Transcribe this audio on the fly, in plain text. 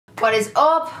What is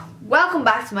up? Welcome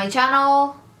back to my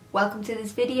channel. Welcome to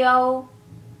this video.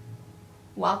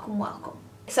 Welcome.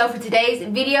 So for today's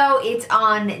video, it's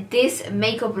on this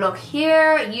makeup look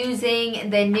here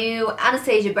using the new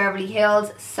Anastasia Beverly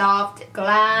Hills Soft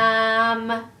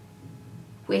Glam,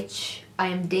 which I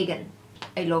am digging.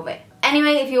 I love it.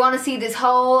 Anyway, if you want to see this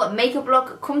whole makeup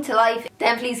look come to life,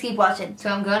 then please keep watching.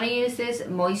 So I'm going to use this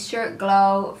Moisture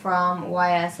Glow from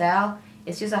YSL.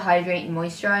 It's just a hydrating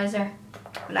moisturizer,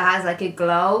 but it has like a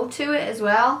glow to it as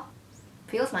well.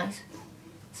 Feels nice.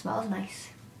 Smells nice.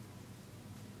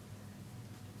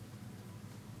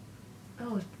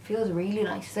 Oh, it feels really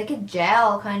nice. It's like a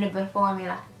gel kind of a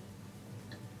formula.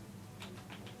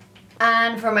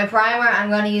 And for my primer, I'm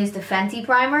going to use the Fenty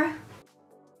primer.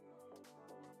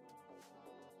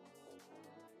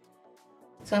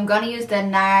 So I'm going to use the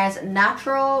NARS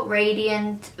Natural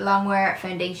Radiant Longwear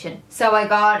Foundation. So I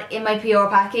got, in my PR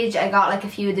package, I got like a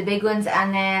few of the big ones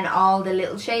and then all the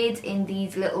little shades in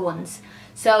these little ones.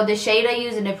 So the shade I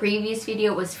used in the previous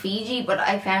video was Fiji, but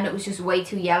I found it was just way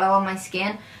too yellow on my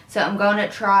skin. So I'm going to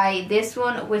try this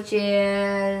one, which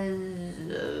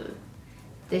is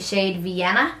the shade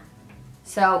Vienna.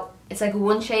 So it's like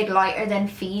one shade lighter than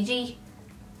Fiji,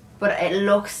 but it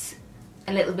looks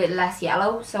a little bit less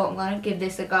yellow. So I'm going to give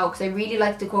this a go because I really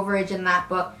like the coverage in that,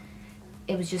 but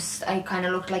it was just, I kind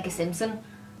of looked like a Simpson.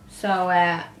 So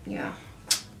yeah,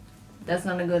 that's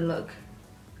not a good look.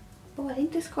 Oh, I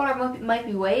think this colour might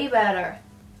be way better.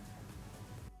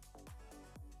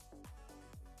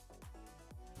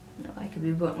 No, I could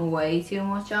be putting way too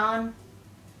much on.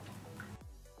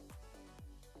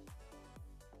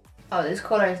 Oh, this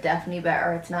colour is definitely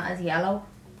better. It's not as yellow.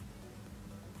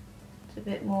 It's a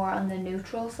bit more on the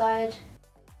neutral side.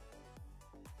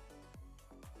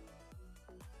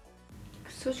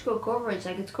 Such good coverage,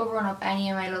 like it's covering up any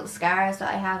of my little scars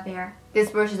that I have here. This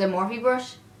brush is a Morphe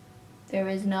brush. There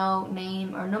is no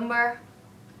name or number,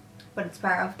 but it's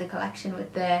part of the collection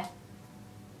with the,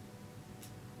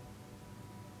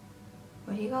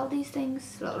 what do you call these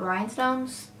things? Little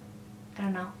rhinestones? I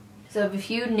don't know. So I have a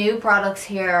few new products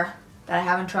here that I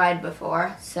haven't tried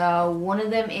before. So one of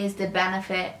them is the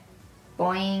Benefit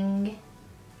Boing.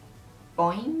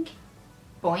 I'm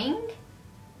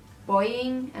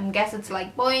guessing it's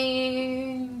like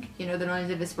boing. You know the noise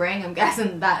of a spring? I'm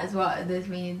guessing that is what this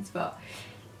means, but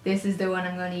this is the one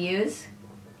I'm going to use.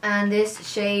 And this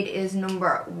shade is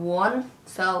number 1.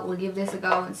 So we'll give this a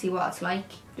go and see what it's like.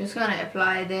 Just going to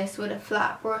apply this with a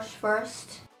flat brush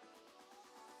first.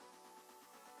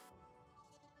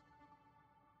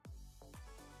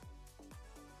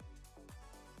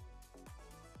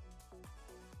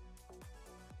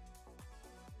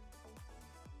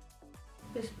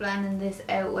 Just blending this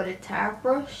out with a Tarte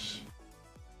brush.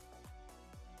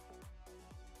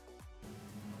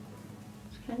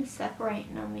 It's kind of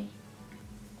separating on me.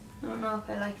 I don't know if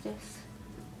I like this.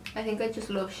 I think I just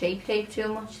love Shape Tape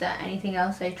too much that anything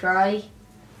else I try,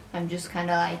 I'm just kind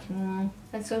of like,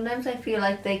 And sometimes I feel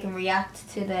like they can react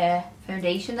to the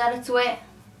foundation that it's with.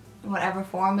 Whatever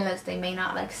formulas, they may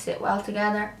not like sit well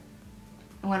together.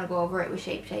 I'm going to go over it with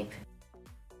Shape Tape,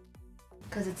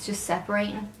 because it's just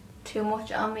separating too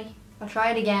much on me. I'll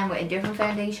try it again with a different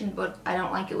foundation, but I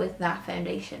don't like it with that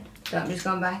foundation. So I'm just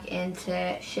going back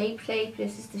into Shape Tape.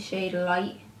 This is the shade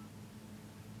Light.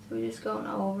 So we're just going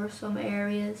over some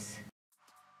areas.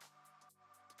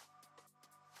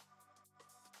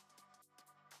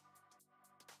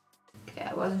 Okay,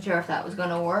 I wasn't sure if that was going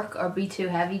to work or be too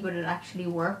heavy, but it actually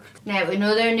worked. Now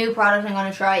another new product I'm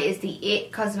going to try is the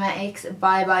IT Cosmetics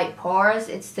Bye Bye Pores.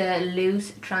 It's the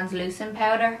loose translucent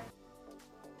powder.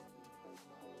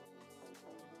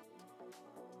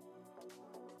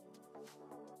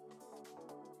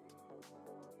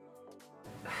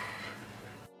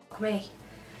 Me.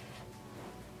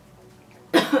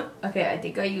 Okay, I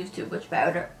think I used too much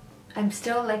powder. I'm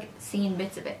still like seeing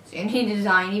bits of it, so you need a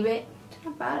tiny bit. It's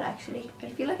not bad actually. I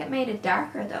feel like it made it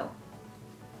darker though,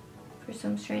 for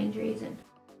some strange reason.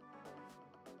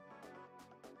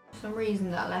 For some reason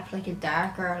that left like a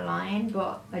darker line,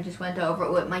 but I just went over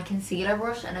it with my concealer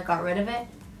brush and it got rid of it.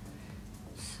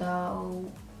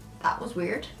 So that was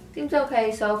weird. Seems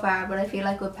okay so far, but I feel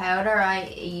like with powder I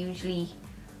usually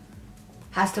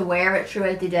has to wear it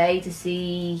throughout the day to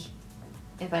see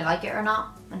if I like it or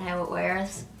not and how it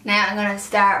wears. Now I'm going to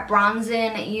start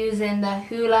bronzing using the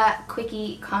Hoola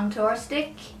Quickie Contour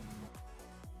Stick.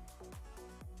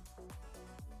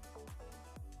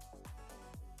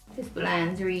 This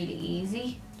blends really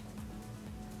easy.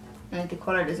 Like the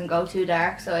colour doesn't go too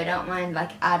dark, so I don't mind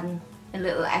like adding a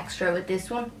little extra with this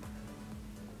one.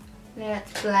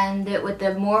 Let's blend it with the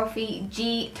Morphe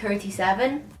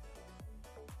G37.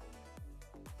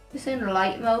 Just in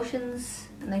light motions,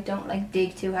 and like don't like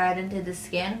dig too hard into the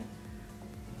skin.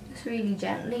 Just really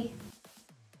gently.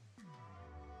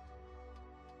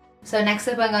 So next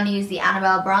up I'm going to use the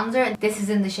Annabelle bronzer. This is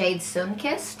in the shade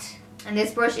Sunkissed. And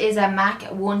this brush is a MAC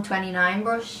 129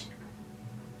 brush.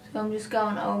 So I'm just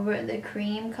going over the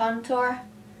cream contour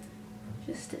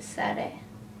just to set it.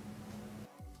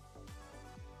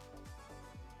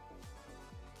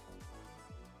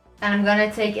 And I'm going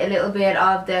to take a little bit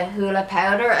of the Hoola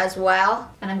powder as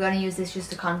well. And I'm going to use this just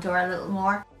to contour a little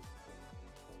more.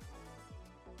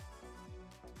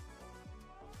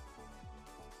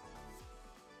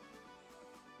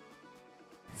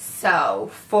 So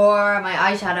for my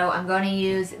eyeshadow, I'm going to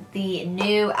use the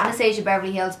new Anastasia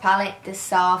Beverly Hills palette, the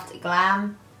Soft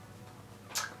Glam.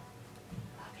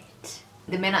 Love it.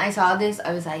 The minute I saw this,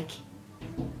 I was like,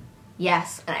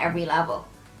 yes, on every level.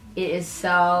 It is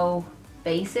so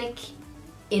basic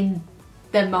in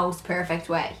the most perfect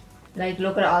way. Like,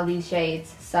 look at all these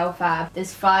shades, so fab.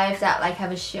 There's 5 that like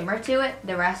have a shimmer to it.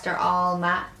 The rest are all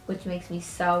matte, which makes me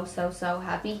so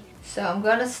happy. So I'm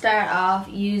gonna start off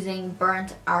using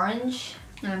Burnt Orange,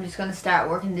 and I'm just gonna start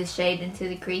working this shade into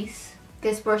the crease.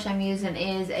 This brush I'm using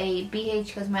is a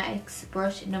ABH Cosmetics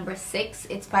brush number 6.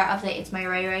 It's part of the It's My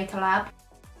Ray Ray collab.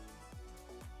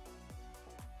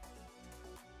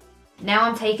 Now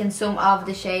I'm taking some of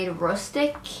the shade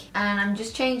Rustic, and I'm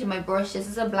just changing my brush. This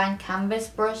is a blank canvas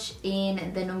brush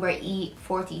in the number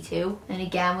E42, and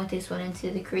again with this one into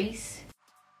the crease.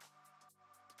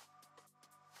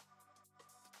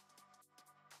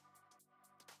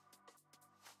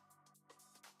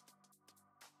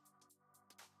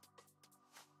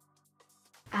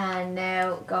 And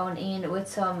now going in with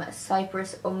some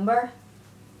Cypress Umber.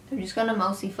 I'm just going to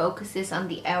mostly focus this on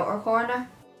the outer corner.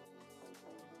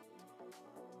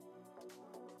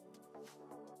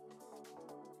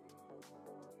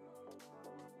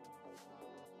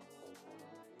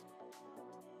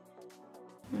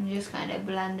 I'm just kind of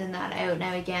blending that out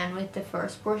now again with the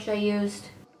first brush I used.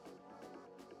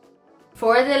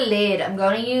 For the lid, I'm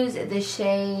going to use the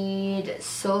shade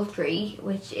Sultry,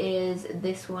 which is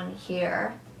this one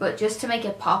here. But just to make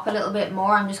it pop a little bit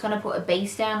more, I'm just going to put a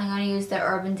base down. I'm going to use the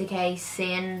Urban Decay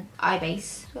Sin Eye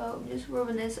Base. So I'm just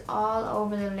rubbing this all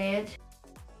over the lid.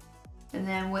 And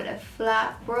then with a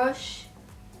flat brush,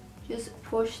 just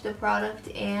push the product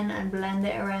in and blend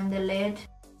it around the lid.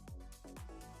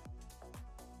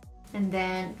 And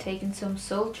then taking some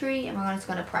Sultry, and we're just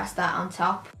going to press that on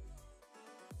top.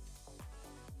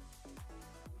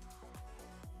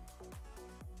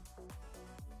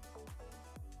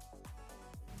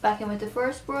 Back in with the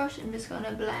first brush, I'm just going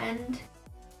to blend.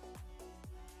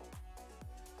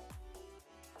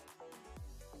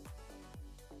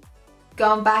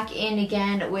 Going back in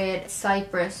again with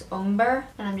Cypress Umber,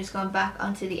 and I'm just going back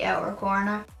onto the outer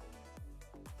corner.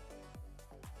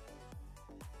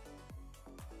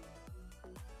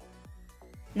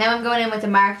 Now I'm going in with the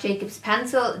Marc Jacobs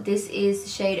pencil. This is the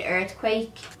shade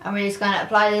Earthquake, and we're just going to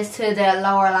apply this to the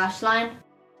lower lash line.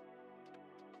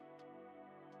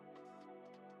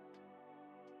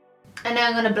 And now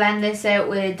I'm going to blend this out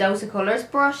with a Dose of Colors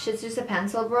brush. It's just a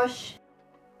pencil brush.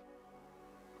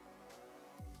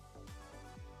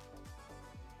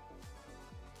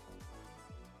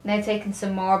 Now taking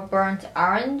some more Burnt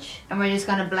Orange, and we're just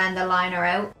going to blend the liner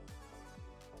out.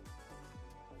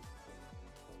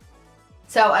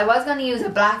 So I was going to use a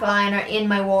black liner in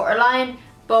my waterline,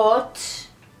 but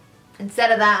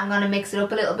instead of that I'm going to mix it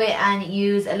up a little bit and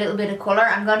use a little bit of colour.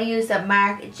 I'm going to use the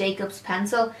Marc Jacobs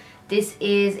pencil. This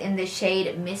is in the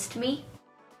shade Mist Me.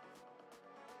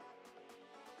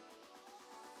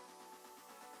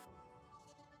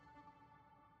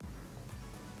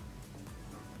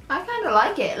 I kind of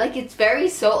like it. Like, it's very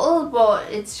subtle,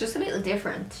 but it's just a little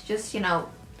different. Just, you know,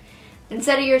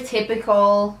 instead of your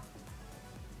typical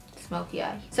smoky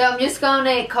eye. So I'm just going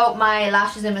to coat my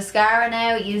lashes in mascara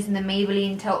now using the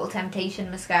Maybelline Total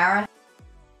Temptation mascara.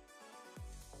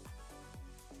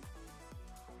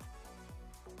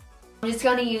 I'm just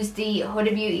going to use the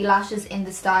Huda Beauty lashes in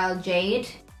the style Jade.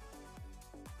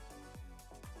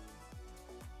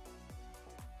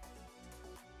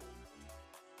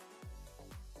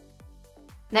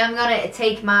 Now I'm going to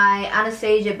take my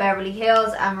Anastasia Beverly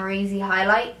Hills Amazing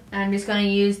highlight, and I'm just going to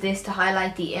use this to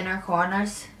highlight the inner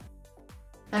corners.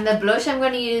 And the blush I'm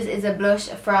going to use is a blush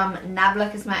from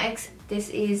Nabla Cosmetics. This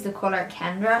is the colour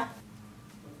Kendra.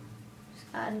 Just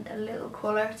adding a little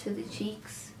colour to the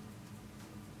cheeks.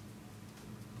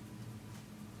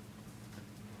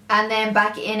 And then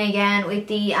back in again with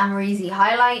the Amazing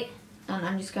highlight. And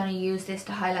I'm just going to use this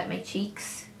to highlight my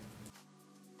cheeks.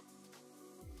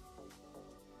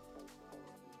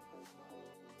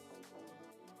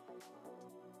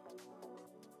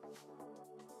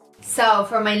 So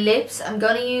for my lips, I'm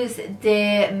going to use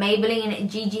the Maybelline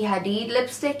Gigi Hadid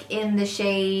lipstick in the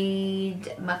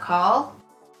shade Macaw.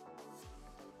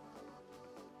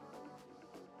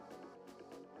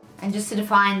 And just to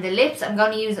define the lips, I'm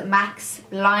going to use MAC's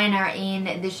liner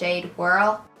in the shade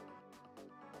Whirl.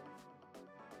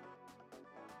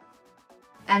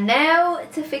 And now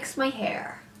to fix my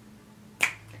hair.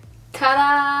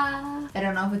 Ta-da! I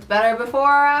don't know if it's better before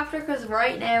or after, because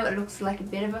right now it looks like a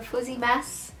bit of a fuzzy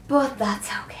mess. But that's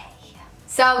okay.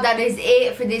 So that is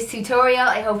it for this tutorial.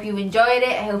 I hope you enjoyed it.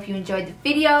 I hope you enjoyed the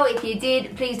video. If you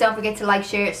did, please don't forget to like,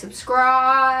 share,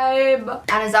 subscribe.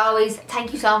 And as always,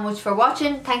 thank you so much for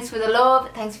watching. Thanks for the love.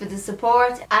 Thanks for the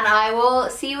support. And I will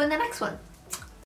see you in the next one.